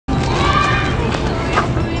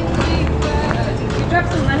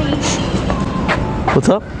What's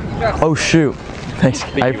up? Oh shoot. Thanks.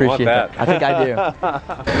 I appreciate that. I think I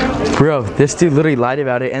do. Bro, this dude literally lied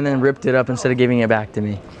about it and then ripped it up instead of giving it back to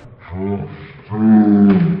me.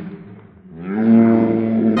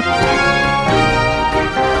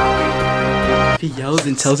 If he yells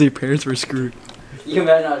and tells your parents we're screwed. You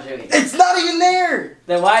better not shoot me. It's not even there!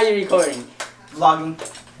 Then why are you recording? Vlogging.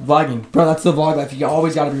 Vlogging. Bro, that's the vlog life. You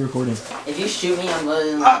always gotta be recording. If you shoot me, I'm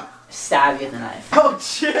literally gonna stab you with a knife. Oh,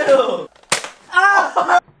 chill!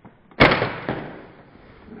 Ah!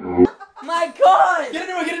 My God! Get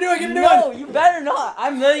into it, get into it, get into it! No, you better not.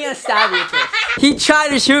 I'm literally gonna stab you with this. He tried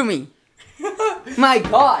to shoot me. My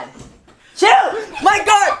God! Chill! My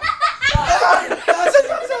God!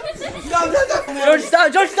 George,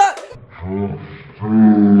 stop! George, stop!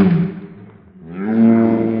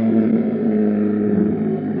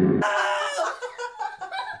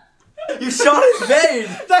 You shot his vein!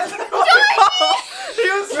 That's he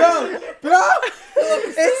was bro!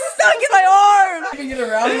 It's stuck in my arm! I can get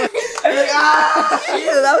around like, ah!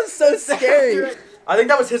 Ew, that was so scary. I think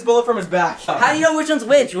that was his bullet from his back. How do you know which one's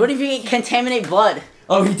which? What if you contaminate blood?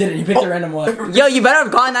 Oh, he did it. He picked a random one. Yo, you better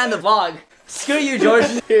have gotten that in the vlog. Screw you, George.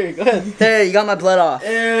 Here, go ahead. There, you got my blood off. Ew,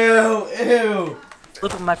 ew.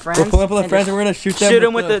 Flip with my friends. We're pulling up with the friends and we're gonna shoot them. Shoot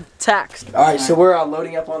them with the tacks. Alright, so we're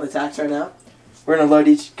loading up on the tacks right now. We're gonna load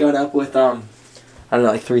each gun up with, I don't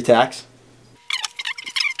know, like 3 tacks.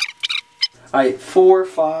 Alright, 4,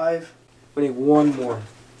 5. We need 1 more.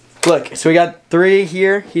 Look, so we got 3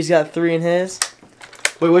 here. He's got 3 in his.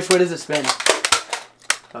 Wait, which way does it spin?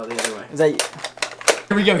 Oh, the other way. Is that...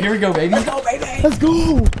 Here we go, baby. Let's go, baby. Let's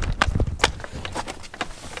go.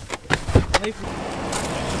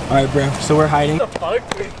 Alright, bro. So we're hiding. What the fuck?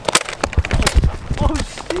 Oh,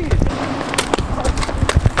 shit.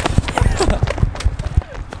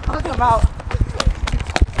 I'm out.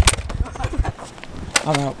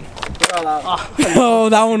 I'm out. We're all out. Oh,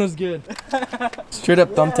 that one was good. Straight up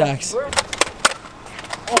thumbtacks.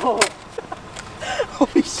 Oh.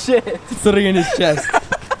 Holy shit. It's literally in his chest.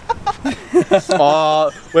 Oh,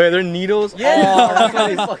 wait, they're needles? Yeah. Oh, that's why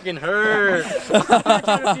they fucking hurt.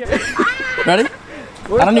 Ready?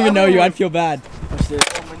 I don't even know you. I'd feel bad. Oh, shit.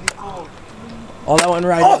 Oh, that one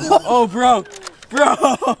right. Oh, bro. Bro.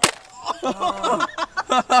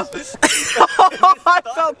 I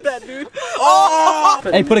felt that, dude. Oh.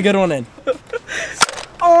 Hey, put a good one in.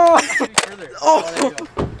 Oh. Oh.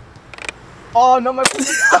 Oh, no, my.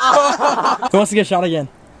 Who wants to get shot again?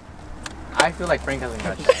 I feel like Frank hasn't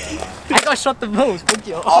got shot. I got shot the most. Fuck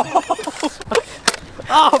you. Oh,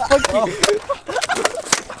 oh fuck you.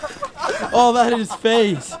 Oh, that is his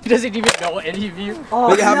face. He doesn't even know any of you. Oh,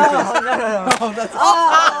 Look at no, no. Oh,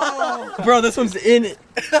 that's Bro, this one's in it.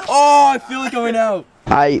 Oh, I feel it going out.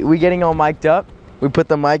 We getting all mic'd up. We put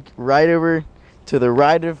the mic right over to the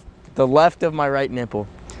left of my right nipple.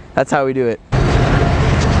 That's how we do it.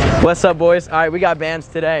 What's up, boys? All right, we got bands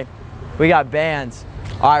today. We got bands.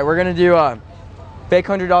 All right, we're gonna do fake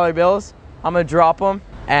 $100 bills. I'm gonna drop them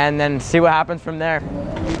and then see what happens from there.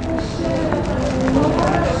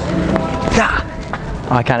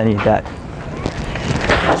 Oh, I kind of need that.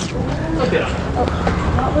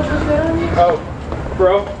 Oh,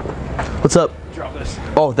 bro. What's up? Drop this.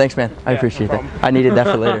 Oh, thanks, man. I appreciate that. I needed that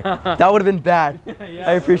for later. That would have been bad. Yeah.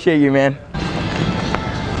 I appreciate you, man.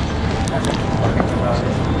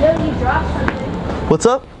 Yo, you dropped something. What's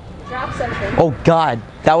up? Drop something. Oh, God.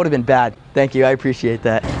 That would have been bad. Thank you. I appreciate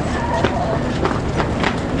that.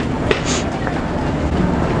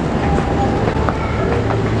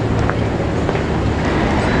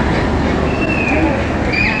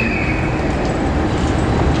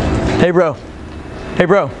 Hey, bro. Hey,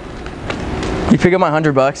 bro. You pick up my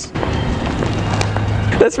 $100?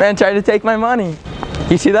 This man tried to take my money.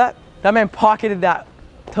 You see that? That man pocketed that,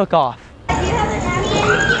 took off.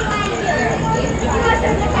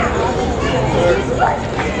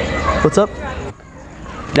 What's up?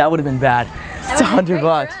 That would have been bad. It's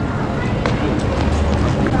 $100.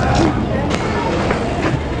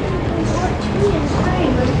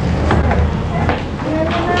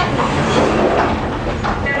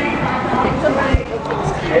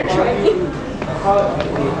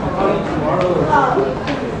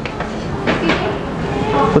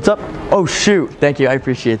 What's up? Oh shoot, thank you, I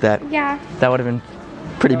appreciate that. Yeah. That would have been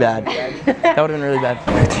pretty bad. That would have been really bad.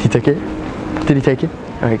 He took it? Did he take it?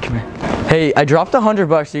 All right, come here. Hey, I dropped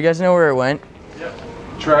 $100. Do you guys know where it went? Yep.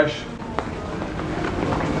 Trash.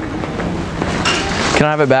 Can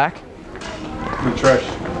I have it back? The trash.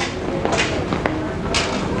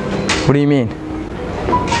 What do you mean?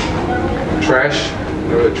 Trash? You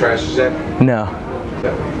know where the trash is at? No.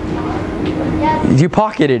 That way. You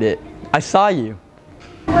pocketed it. I saw you.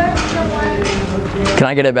 Where's the one? Can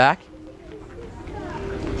I get it back?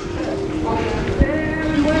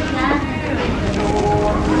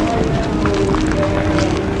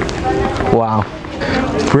 Wow.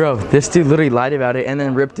 Bro, this dude literally lied about it and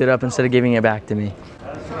then ripped it up instead of giving it back to me.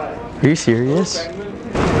 Are you serious?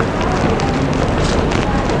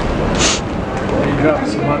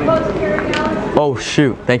 Oh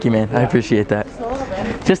shoot, thank you man, I appreciate that.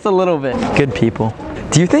 Just a little bit. Good people.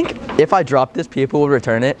 Do you think if I drop this, people will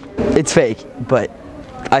return it? It's fake, but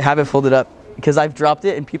I have it folded up because I've dropped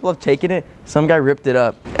it and people have taken it. Some guy ripped it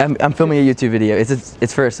up. I'm filming a YouTube video.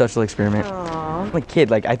 It's for a social experiment. Aww. I'm a kid,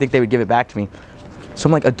 like I think they would give it back to me. So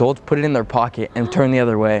I'm like, adults put it in their pocket and turn the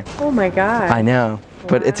other way. Oh my god. I know,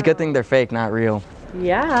 but it's a good thing they're fake, not real.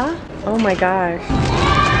 Yeah. Oh my gosh.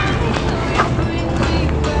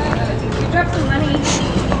 You dropped some money.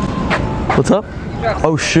 What's up?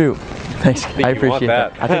 Oh shoot. Thanks. I appreciate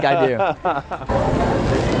that. I think I do.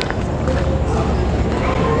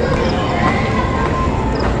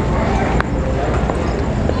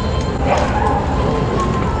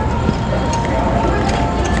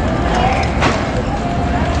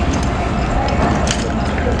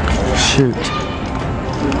 Shoot.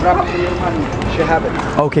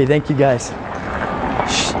 Okay, thank you guys.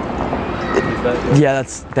 Yeah,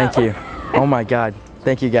 thank you. Oh my god.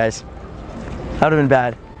 Thank you guys. That would have been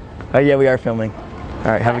bad. Oh yeah, we are filming.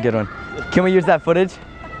 All right, have a good one. Can we use that footage?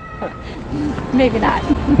 Maybe not.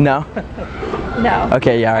 No? No.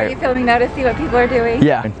 Okay, yeah, all Are right. you filming now to see what people are doing?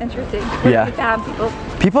 Yeah. Interesting. Yeah. You found people.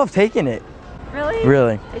 People have taken it. Really?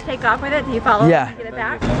 Really. They take off with it? Do you follow Yeah. them and get it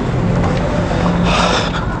back?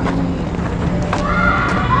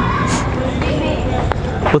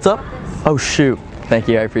 What's up? Oh shoot. Thank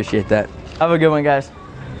you, I appreciate that. Have a good one, guys.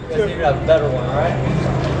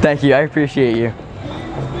 Thank you, I appreciate you.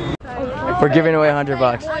 We're giving away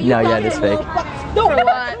 $100. No, yeah, this fake.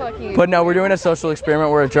 But no, we're doing a social experiment.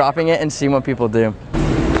 We're dropping it and seeing what people do.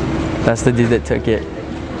 That's the dude that took it.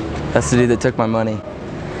 That's the dude that took my money.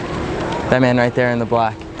 That man right there in the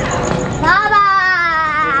black.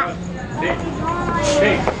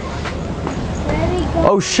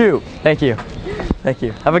 Oh shoot. Thank you. Thank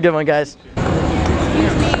you. Have a good one, guys.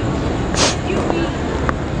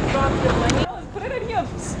 Put it in your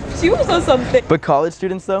shoes or something. But college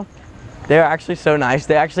students though, they're actually so nice.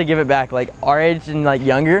 They actually give it back. Like our age and like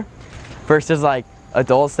younger versus like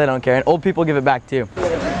adults, they don't care. And old people give it back too.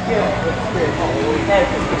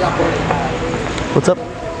 What's up?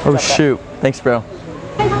 Oh shoot. Thanks, bro.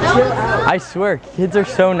 I swear, kids are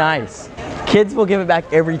so nice. Kids will give it back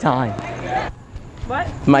every time. What?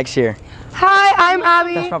 Mike's here. Hi, I'm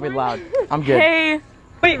Abby. That's probably loud. I'm good. Hey.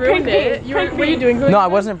 Wait, prank me. What are you doing? No, I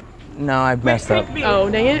wasn't. No, I messed up. Oh,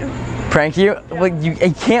 dang it. Prank you? Well, you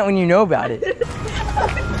can't when you know about it.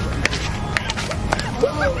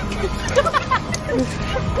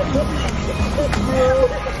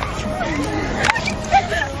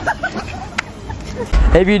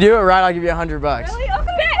 If you do it right, I'll give you $100. Really? Okay. I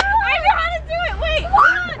know how to do it. Wait.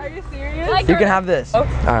 What? Are you serious? Like, You can have this. Oh. All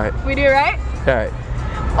right. We do it right? All right.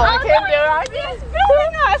 Oh, I can't do it. He's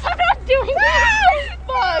filming us. I'm not doing this.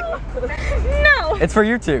 Fuck. No. It's for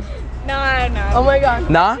YouTube. No. Oh my god.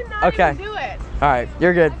 Nah? Okay. Do it. All right.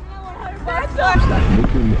 You're good.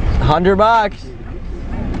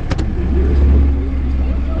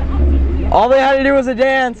 $100. All they had to do was a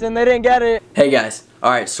dance and they didn't get it. Hey guys.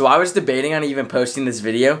 All right. So I was debating on even posting this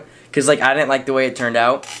video because like I didn't like the way it turned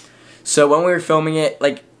out. So when we were filming it,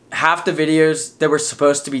 like half the videos that were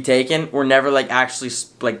supposed to be taken were never like actually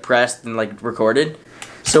like pressed and like recorded.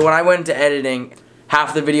 So when I went into editing,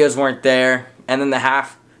 half the videos weren't there, and then the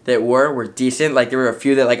half that were decent. Like there were a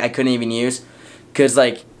few that like I couldn't even use because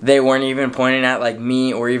like they weren't even pointing at like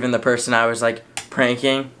me or even the person I was like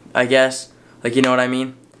pranking, I guess. Like, you know what I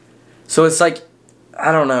mean? So it's like,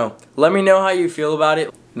 I don't know. Let me know how you feel about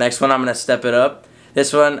it. Next one I'm gonna step it up.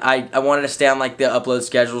 This one I wanted to stay on like the upload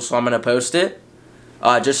schedule, so I'm gonna post it.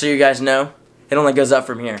 Just so you guys know, it only goes up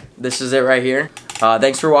from here. This is it right here.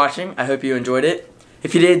 Thanks for watching. I hope you enjoyed it.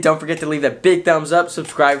 If you did, don't forget to leave that big thumbs up,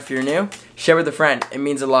 subscribe if you're new, share with a friend. It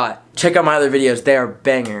means a lot. Check out my other videos. They are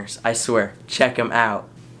bangers. I swear. Check them out.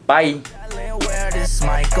 Bye. Where this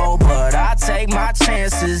might go, but I take my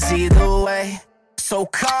chances either way. So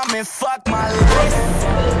come and fuck my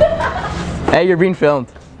life. Hey, you're being filmed.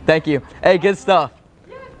 Thank you. Hey, good stuff.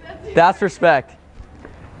 That's respect.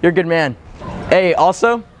 You're a good man. Hey,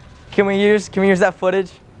 also, can we use that footage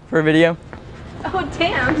for a video? Oh,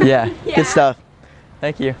 damn. Yeah, good stuff.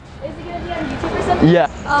 Thank you. Is it gonna be on YouTube or something? Yeah.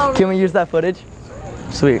 Oh, Can we use that footage?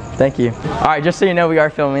 Sweet. Thank you. All right, just so you know, we are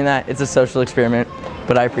filming that. It's a social experiment,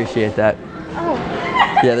 but I appreciate that. Oh.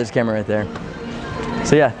 Yeah, there's a camera right there.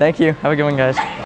 So yeah, thank you. Have a good one, guys.